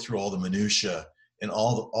have to go through all the minutia and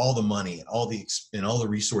all the money, all the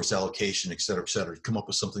resource allocation, et cetera, to come up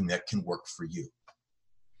with something that can work for you.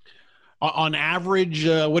 On average,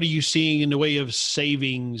 what are you seeing in the way of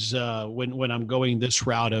savings when I'm going this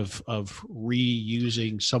route of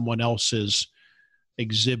reusing someone else's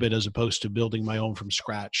exhibit as opposed to building my own from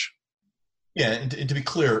scratch? Yeah, and to be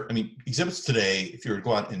clear, I mean, exhibits today, if you were to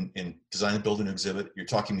go out and design and build an exhibit, you're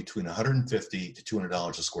talking between $150 to $200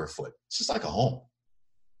 a square foot. It's just like a home,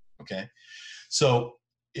 okay? So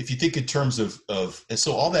if you think in terms of and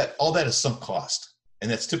so all that is sunk cost. And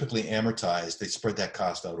that's typically amortized. They spread that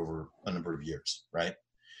cost out over a number of years, right?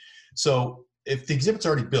 So if the exhibit's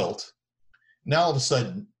already built, now all of a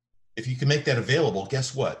sudden, if you can make that available,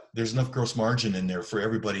 guess what? There's enough gross margin in there for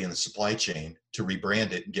everybody in the supply chain to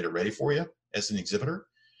rebrand it and get it ready for you as an exhibitor.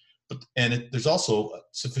 There's also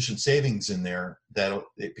sufficient savings in there that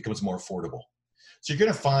it becomes more affordable. So you're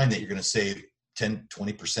going to find that you're going to save 10,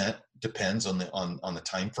 20%, depends on the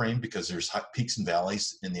time frame, because there's peaks and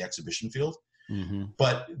valleys in the exhibition field. Mm-hmm.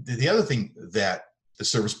 But the other thing that the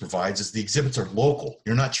service provides is the exhibits are local.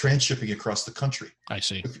 You're not transshipping across the country. I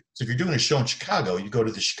see. So if you're doing a show in Chicago, you go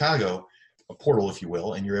to the Chicago portal, if you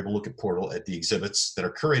will, and you're able to look at the exhibits that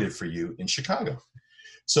are curated for you in Chicago.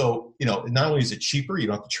 So, not only is it cheaper, you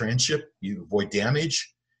don't have to tranship, you avoid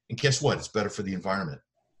damage, and guess what? It's better for the environment.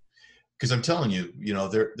 Because I'm telling you,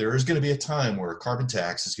 there is going to be a time where a carbon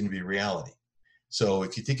tax is going to be a reality. So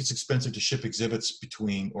if you think it's expensive to ship exhibits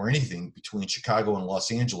between Chicago and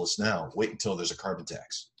Los Angeles now, wait until there's a carbon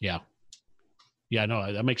tax. Yeah. Yeah,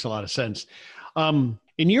 no, that makes a lot of sense. In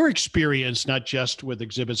your experience, not just with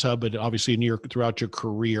Exhibitshub, but obviously throughout your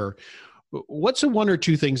career, what's the 1 or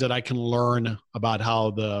 2 things that I can learn about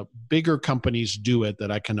how the bigger companies do it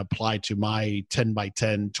that I can apply to my 10 by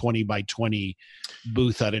 10, 20 by 20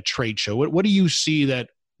 booth at a trade show? What do you see that,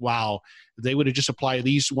 wow, if they would have just applied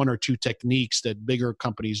these 1 or 2 techniques that bigger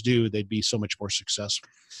companies do, they'd be so much more successful?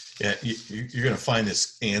 Yeah, you're going to find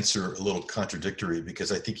this answer a little contradictory,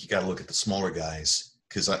 because I think you got to look at the smaller guys,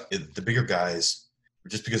 because the bigger guys,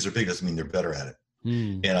 just because they're big doesn't mean they're better at it.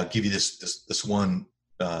 And I'll give you this one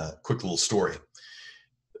quick little story.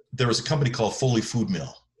 There was a company called Foley Food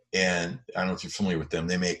Mill, and I don't know if you're familiar with them.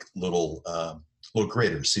 They make little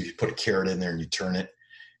graters. So if you put a carrot in there and you turn it,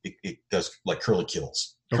 it does like curly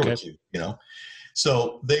kills. Okay. Cube,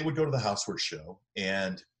 So they would go to the housewares show,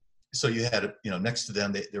 and so you had, next to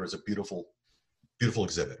them, there was a beautiful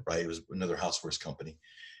exhibit, right? It was another housewares company.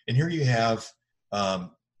 And here you have the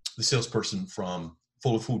salesperson from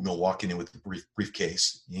Full of Food Mill walking in with a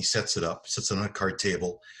briefcase, and he sets it on a card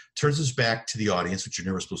table, turns his back to the audience, which you're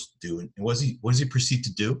never supposed to do. And what does he proceed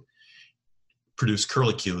to do? Produce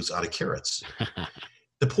curlicues out of carrots.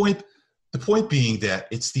 The point being that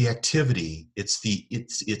it's the activity, it's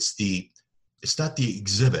not the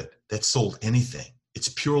exhibit that sold anything. It's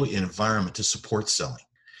purely an environment to support selling.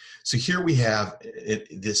 So here we have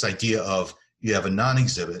this idea of, you have a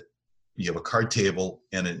non-exhibit, you have a card table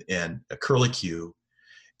and a curlicue,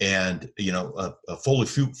 and a Full of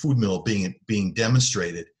Food Mill being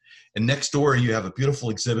demonstrated. And next door you have a beautiful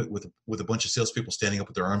exhibit with a bunch of salespeople standing up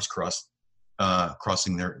with their arms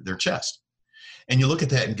crossing their chest. And you look at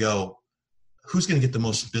that and go, who's going to get the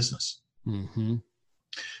most business? Mm-hmm.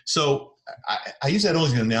 So I use that only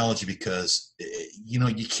as an analogy because,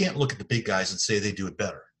 you can't look at the big guys and say they do it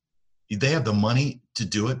better. They have the money to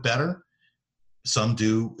do it better. Some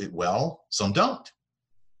do it well, some don't.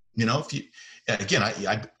 I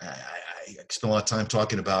spend a lot of time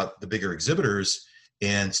talking about the bigger exhibitors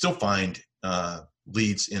and still find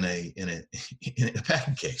leads in a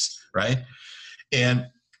packing case, right? And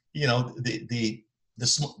the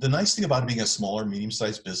nice thing about being a smaller,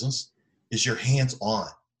 medium-sized business is you're hands-on.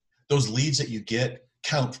 Those leads that you get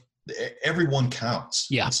count. Everyone counts.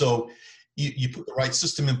 Yeah. And so you put the right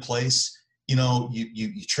system in place.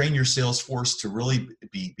 You train your sales force to really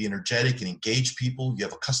be energetic and engage people. You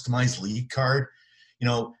have a customized lead card.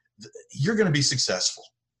 You're going to be successful.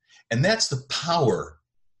 And that's the power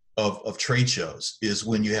of trade shows, is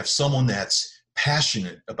when you have someone that's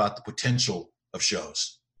passionate about the potential of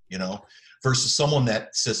shows, versus someone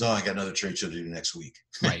that says, oh, I got another trade show to do next week.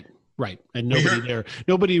 Right. And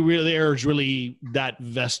nobody really there is really that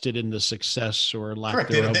vested in the success or lack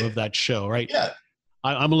thereof of that show, right? Yeah.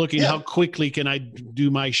 I'm looking how quickly can I do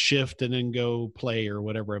my shift and then go play or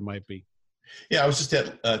whatever it might be. Yeah, I was just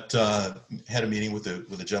had a meeting with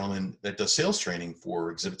a gentleman that does sales training for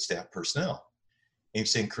exhibit staff personnel. And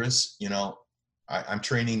he's saying, Chris, I'm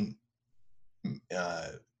training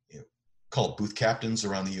called booth captains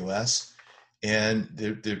around the U.S. And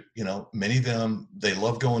they're many of them, they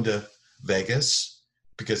love going to Vegas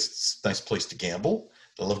because it's a nice place to gamble.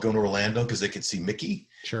 They love going to Orlando because they can see Mickey.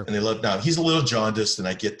 Sure. And they love, now he's a little jaundiced, and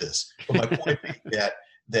I get this. But my point being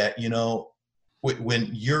that when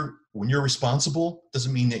you're responsible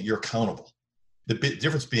doesn't mean that you're accountable. The big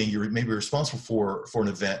difference being you're maybe responsible for an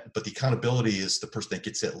event, but the accountability is the person that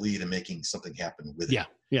gets that lead and making something happen with it. Yeah.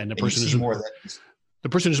 Yeah. And the person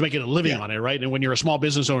who's making a living on it, right? And when you're a small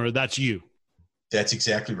business owner, that's you. That's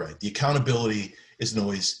exactly right. The accountability isn't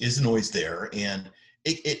always there. And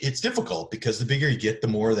it's difficult because the bigger you get, the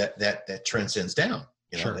more that transcends down.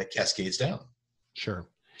 Sure. That cascades down. Sure.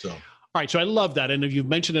 So, all right. So I love that. And you've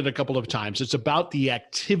mentioned it a couple of times. It's about the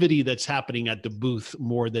activity that's happening at the booth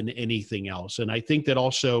more than anything else. And I think that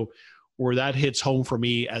also where that hits home for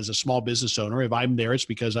me as a small business owner, if I'm there, it's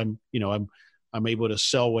because I'm able to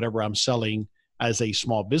sell whatever I'm selling as a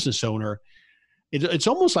small business owner. It's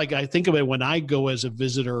almost like I think of it when I go as a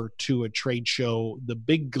visitor to a trade show, the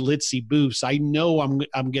big glitzy booths, I know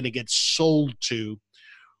I'm going to get sold to,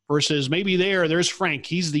 versus maybe there's Frank,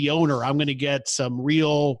 he's the owner. I'm going to get some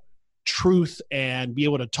real truth and be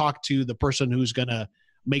able to talk to the person who's going to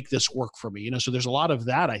make this work for me. So there's a lot of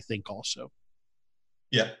that, I think, also.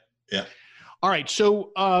 Yeah. Yeah. All right.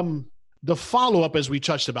 So the follow-up, as we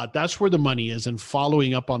touched about, that's where the money is, and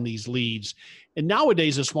following up on these leads. And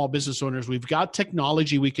nowadays, as small business owners, we've got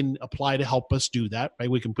technology we can apply to help us do that,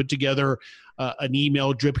 right? We can put together an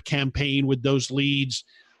email drip campaign with those leads.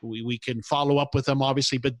 We can follow up with them,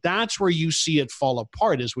 obviously, but that's where you see it fall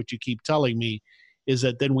apart, is what you keep telling me, is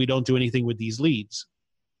that then we don't do anything with these leads.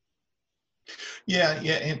 Yeah.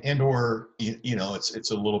 Or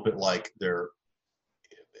it's a little bit like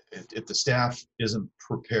if the staff isn't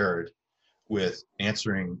prepared with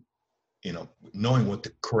answering, knowing what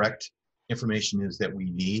the correct information is that we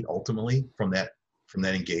need ultimately from that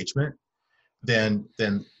engagement, then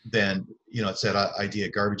it's that idea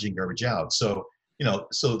of garbage in, garbage out. So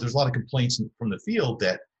so there's a lot of complaints from the field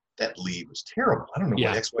that lead was terrible. I don't know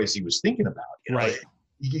what XYZ was thinking about. Right.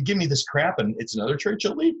 You give me this crap and it's another trade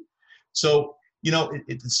show lead. So,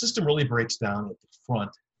 the system really breaks down at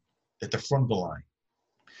the front of the line.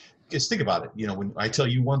 Because think about it, when I tell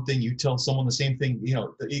you one thing, you tell someone the same thing,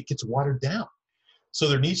 it gets watered down. So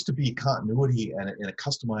there needs to be continuity and a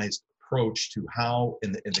customized approach to how,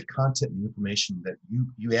 and the content and the information that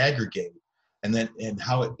you aggregate, and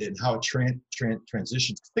how it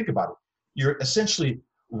transitions. Think about it. you're essentially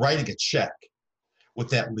writing a check with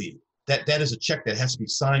that lead. That is a check that has to be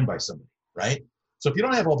signed by somebody, right? So if you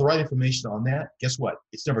don't have all the right information on that, guess what?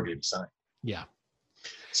 It's never going to be signed. Yeah.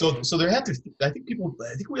 So there have to, I think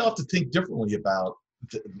we all have to think differently about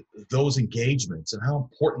those engagements and how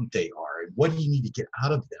important they are and what do you need to get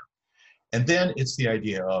out of them. And then it's the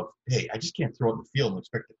idea of, hey, I just can't throw it in the field and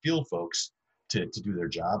expect the field folks to do their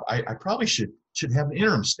job. I probably should have an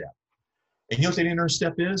interim step. And you know what that interim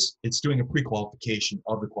step is? It's doing a pre-qualification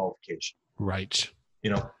of the qualification. Right.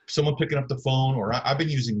 Someone picking up the phone, or I've been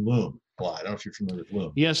using Loom a lot. I don't know if you're familiar with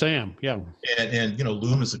Loom. Yes, I am. Yeah. And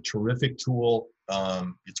Loom is a terrific tool.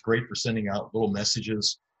 It's great for sending out little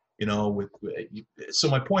messages, so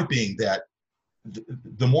my point being that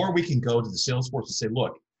the more we can go to the sales force and say,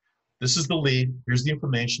 look, this is the lead. Here's the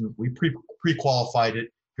information. We pre-qualified it.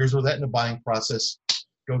 Here's where that in the buying process.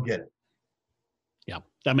 Go get it. Yeah,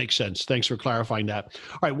 that makes sense. Thanks for clarifying that.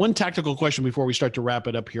 All right, one tactical question before we start to wrap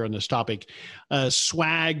it up here on this topic.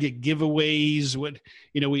 Swag, giveaways,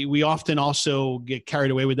 we often also get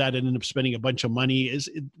carried away with that and end up spending a bunch of money.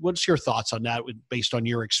 What's your thoughts on that based on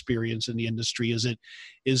your experience in the industry? Is it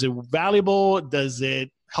valuable? Does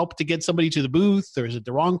it help to get somebody to the booth, or is it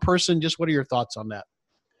the wrong person? Just what are your thoughts on that?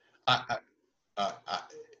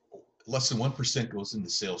 Less than 1% goes into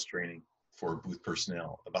sales training for booth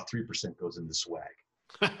personnel. About 3% goes into swag.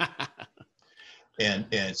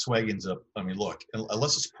 and swag ends up, look,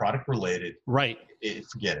 unless it's product related, right?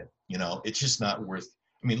 Forget it. It's just not worth.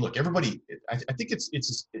 Look, everybody. I think it's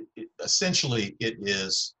essentially it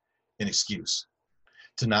is an excuse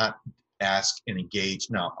to not ask and engage.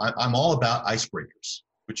 Now, I'm all about icebreakers,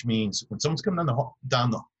 which means when someone's coming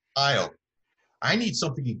down the aisle, I need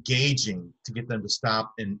something engaging to get them to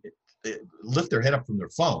stop and lift their head up from their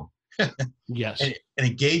phone. Yes. And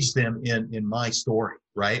engage them in my story,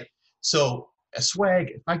 right? So a swag,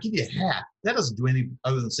 if I give you a hat, that doesn't do anything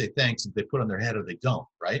other than say thanks if they put on their head or they don't,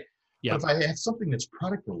 right? Yeah. But if I have something that's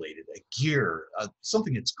product related, a gear,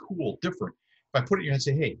 something that's cool, different, if I put it in your hand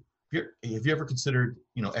and say, hey, have you ever considered,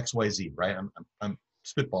 XYZ, right? I'm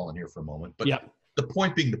spitballing here for a moment, but the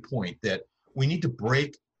point being the point that we need to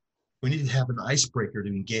have an icebreaker to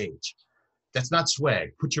engage. That's not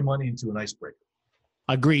swag. Put your money into an icebreaker.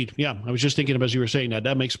 Agreed. Yeah. I was just thinking about, as you were saying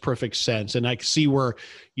that makes perfect sense. And I can see where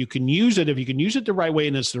you can use it. If you can use it the right way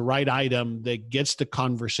and it's the right item that gets the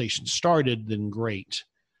conversation started, then great.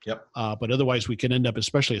 Yep. But otherwise we can end up,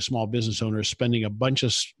 especially a small business owner, spending a bunch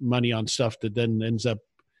of money on stuff that then ends up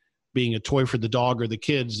being a toy for the dog or the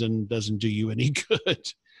kids and doesn't do you any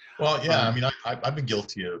good. Well, yeah. I've been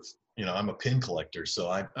guilty of, I'm a pin collector, so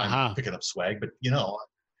I'm picking up swag, but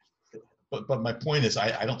but my point is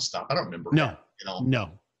I don't stop. I don't remember. No.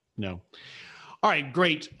 No. All right,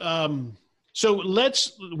 great. So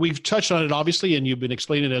we've touched on it obviously, and you've been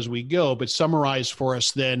explaining it as we go, but summarize for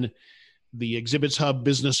us then the Exhibitshub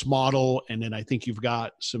business model. And then I think you've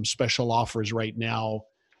got some special offers right now.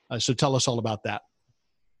 So tell us all about that.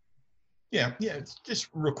 Yeah. Just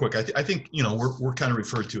real quick. I think, we're kind of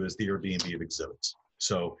referred to as the Airbnb of exhibits.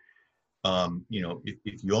 So,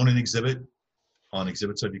 if you own an exhibit on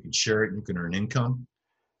Exhibitshub, you can share it and you can earn income.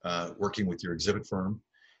 Working with your exhibit firm.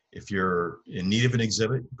 If you're in need of an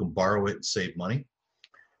exhibit, you can borrow it and save money.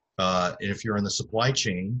 And if you're in the supply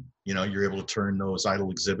chain, you're able to turn those idle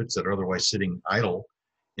exhibits that are otherwise sitting idle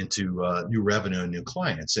into new revenue and new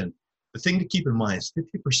clients. And the thing to keep in mind is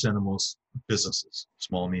 50% of most businesses,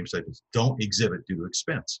 small and medium-sized businesses, don't exhibit due to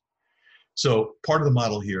expense. So part of the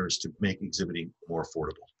model here is to make exhibiting more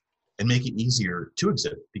affordable and make it easier to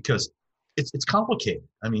exhibit because it's complicated.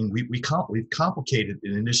 We've complicated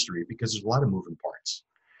an industry because there's a lot of moving parts.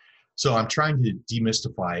 So I'm trying to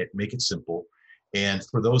demystify it, make it simple. And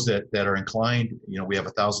for those that are inclined, we have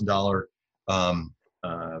 $1,000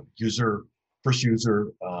 first user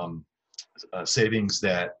savings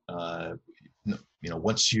that,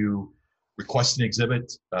 once you request an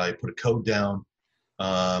exhibit, you put a code down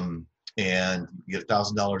and you get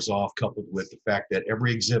 $1,000 off, coupled with the fact that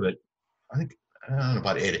every exhibit, I don't know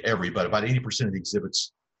about about 80% of the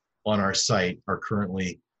exhibits on our site are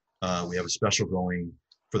currently, we have a special going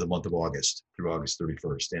for the month of August through August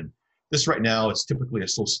 31st. And this right now, it's typically a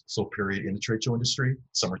slow period in the trade show industry,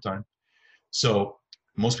 summertime. So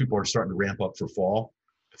most people are starting to ramp up for fall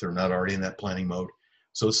if they're not already in that planning mode.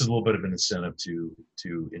 So this is a little bit of an incentive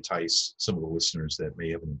to entice some of the listeners that may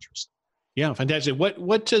have an interest. Yeah, fantastic.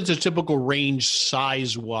 What is the typical range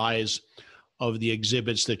size-wise of the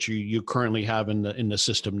exhibits that you currently have in the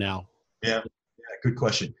system now? Yeah, good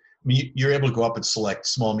question. You're able to go up and select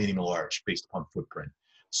small, medium, and large based upon footprint.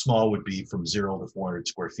 Small would be from 0 to 400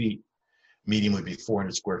 square feet. Medium would be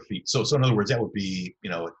 400 square feet. So in other words, that would be,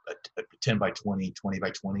 a 10 by 20, 20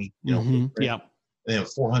 by 20, Yeah. And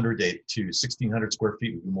 400 to 1,600 square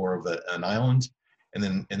feet would be more of an island. And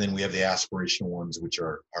then we have the aspirational ones, which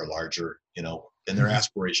are larger, and they're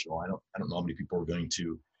aspirational. I don't know how many people are going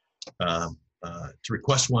to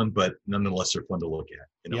request one, but nonetheless, they're fun to look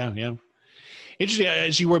at. Yeah. Interesting.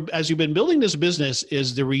 As you've been building this business,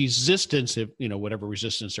 is the resistance, if whatever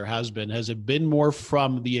resistance there has it been more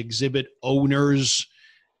from the exhibit owners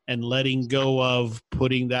and letting go of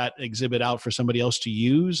putting that exhibit out for somebody else to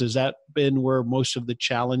use? Has that been where most of the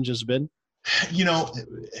challenge has been? No,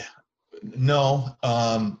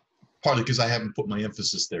 partly because I haven't put my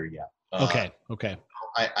emphasis there yet. Okay.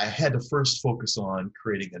 I had to first focus on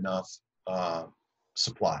creating enough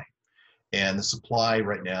supply. And the supply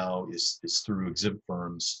right now is through exhibit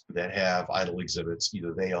firms that have idle exhibits,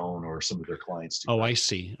 either they own or some of their clients do. Oh, I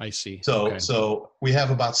see. So we have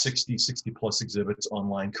about 60 plus exhibits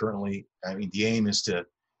online currently. I mean, the aim is to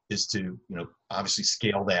obviously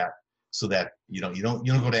scale that so that you don't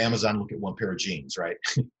go to Amazon and look at one pair of jeans, right?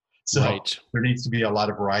 So right. There needs to be a lot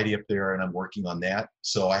of variety up there, and I'm working on that.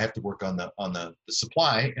 So I have to work on the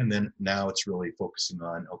supply, and then now it's really focusing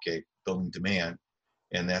on building demand.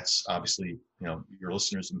 And that's obviously, your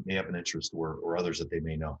listeners may have an interest or others that they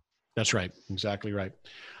may know. That's right. Exactly right.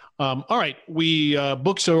 All right.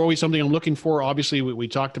 Books are always something I'm looking for. Obviously, we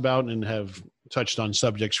talked about and have touched on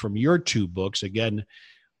subjects from your two books. Again,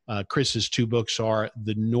 Chris's two books are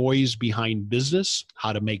The Noise Behind Business,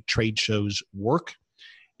 How to Make Trade Shows Work.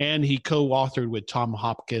 And he co-authored with Tom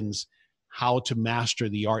Hopkins, How to Master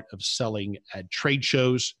the Art of Selling at Trade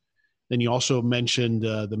Shows. Then you also mentioned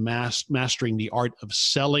Mastering the Art of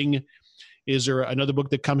Selling. Is there another book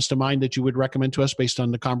that comes to mind that you would recommend to us based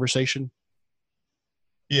on the conversation?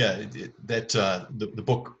 Yeah, the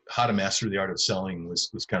book How to Master the Art of Selling was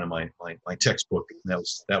kind of my textbook. And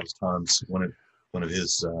that was Tom's one of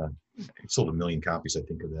his. He sold 1 million copies, I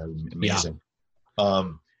think, of that. Amazing.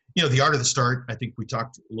 Yeah. The Art of the Start. I think we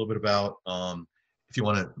talked a little bit about. If you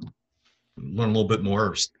want to learn a little bit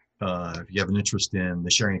more. If you have an interest in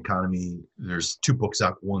the sharing economy, there's 2 books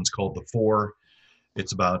out. One's called The Four.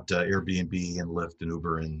 It's about Airbnb and Lyft and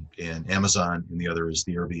Uber and Amazon. And the other is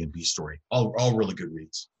The Airbnb Story. All really good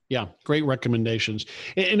reads. Yeah, great recommendations.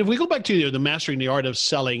 And if we go back to the Mastering the Art of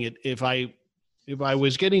Selling, if I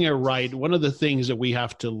was getting it right, one of the things that we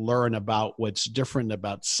have to learn about what's different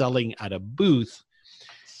about selling at a booth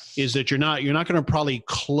is that you're not going to probably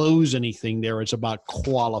close anything there. It's about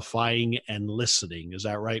qualifying and listening. Is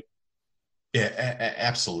that right? Yeah,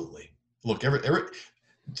 absolutely. Look,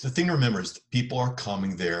 the thing to remember is people are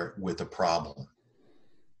coming there with a problem.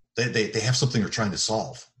 They have something they're trying to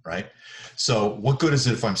solve, right? So what good is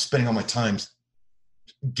it if I'm spending all my time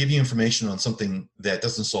giving you information on something that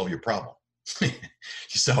doesn't solve your problem?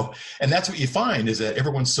 And that's what you find is that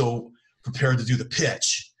everyone's so prepared to do the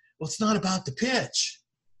pitch. Well, it's not about the pitch.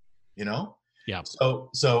 Yeah.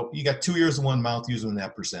 So you got 2 ears and 1 mouth using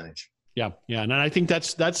that percentage. Yeah. And I think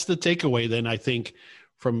that's the takeaway then, I think,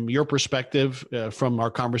 from your perspective, from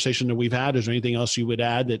our conversation that we've had. Is there anything else you would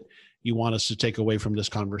add that you want us to take away from this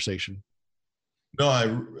conversation? No,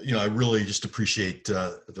 I really just appreciate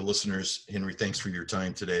the listeners. Henry, thanks for your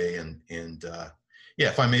time today. And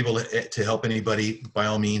if I'm able to help anybody, by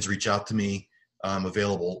all means, reach out to me. I'm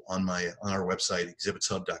available on our website,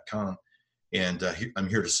 exhibitshub.com. And I'm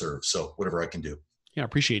here to serve. So whatever I can do. Yeah, I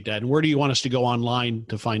appreciate that. And where do you want us to go online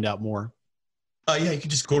to find out more? You can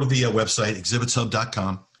just go to the website,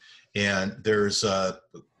 exhibitshub.com. And there's,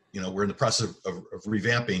 we're in the process of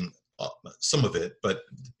revamping some of it, but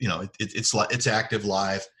it's active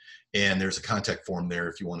live, and there's a contact form there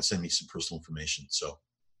if you want to send me some personal information. So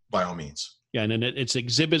by all means. Yeah. And then it's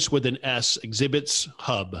exhibits with an S,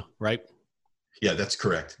 Exhibitshub, right? Yeah, that's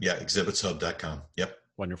correct. Yeah. Exhibitshub.com. Yep.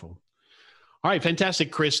 Wonderful. All right.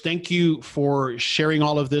 Fantastic, Chris. Thank you for sharing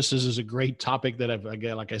all of this. This is a great topic that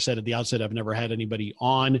like I said at the outset, I've never had anybody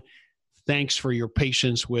on. Thanks for your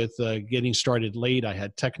patience with getting started late. I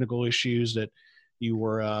had technical issues that you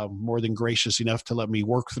were more than gracious enough to let me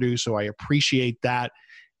work through. So I appreciate that.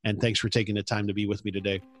 And thanks for taking the time to be with me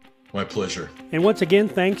today. My pleasure. And once again,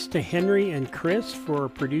 thanks to Henry and Chris for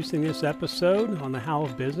producing this episode on the How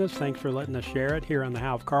of Business. Thanks for letting us share it here on the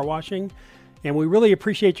How of Car Washing. And we really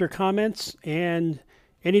appreciate your comments and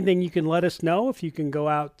anything you can let us know. If you can go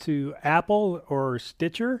out to Apple or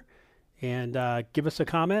Stitcher and give us a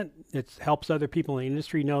comment. It helps other people in the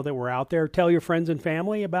industry know that we're out there. Tell your friends and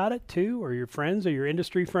family about it too, or your friends or your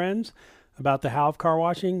industry friends about the How of Car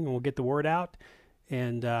Washing, and we'll get the word out.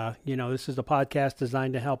 And, this is a podcast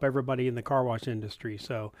designed to help everybody in the car wash industry.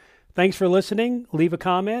 So thanks for listening. Leave a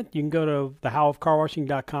comment. You can go to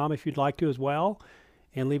thehowofcarwashing.com if you'd like to as well,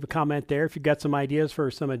 and leave a comment there. If you've got some ideas for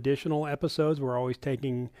some additional episodes, we're always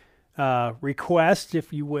taking requests,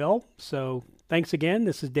 if you will. So thanks again.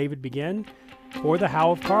 This is David Begin for The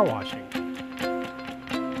How of Car Washing.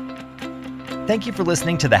 Thank you for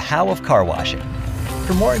listening to The How of Car Washing.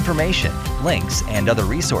 For more information, links, and other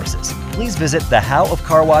resources, please visit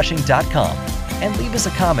thehowofcarwashing.com and leave us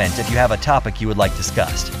a comment if you have a topic you would like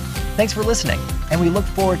discussed. Thanks for listening, and we look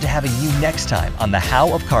forward to having you next time on The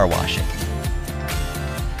How of Car Washing.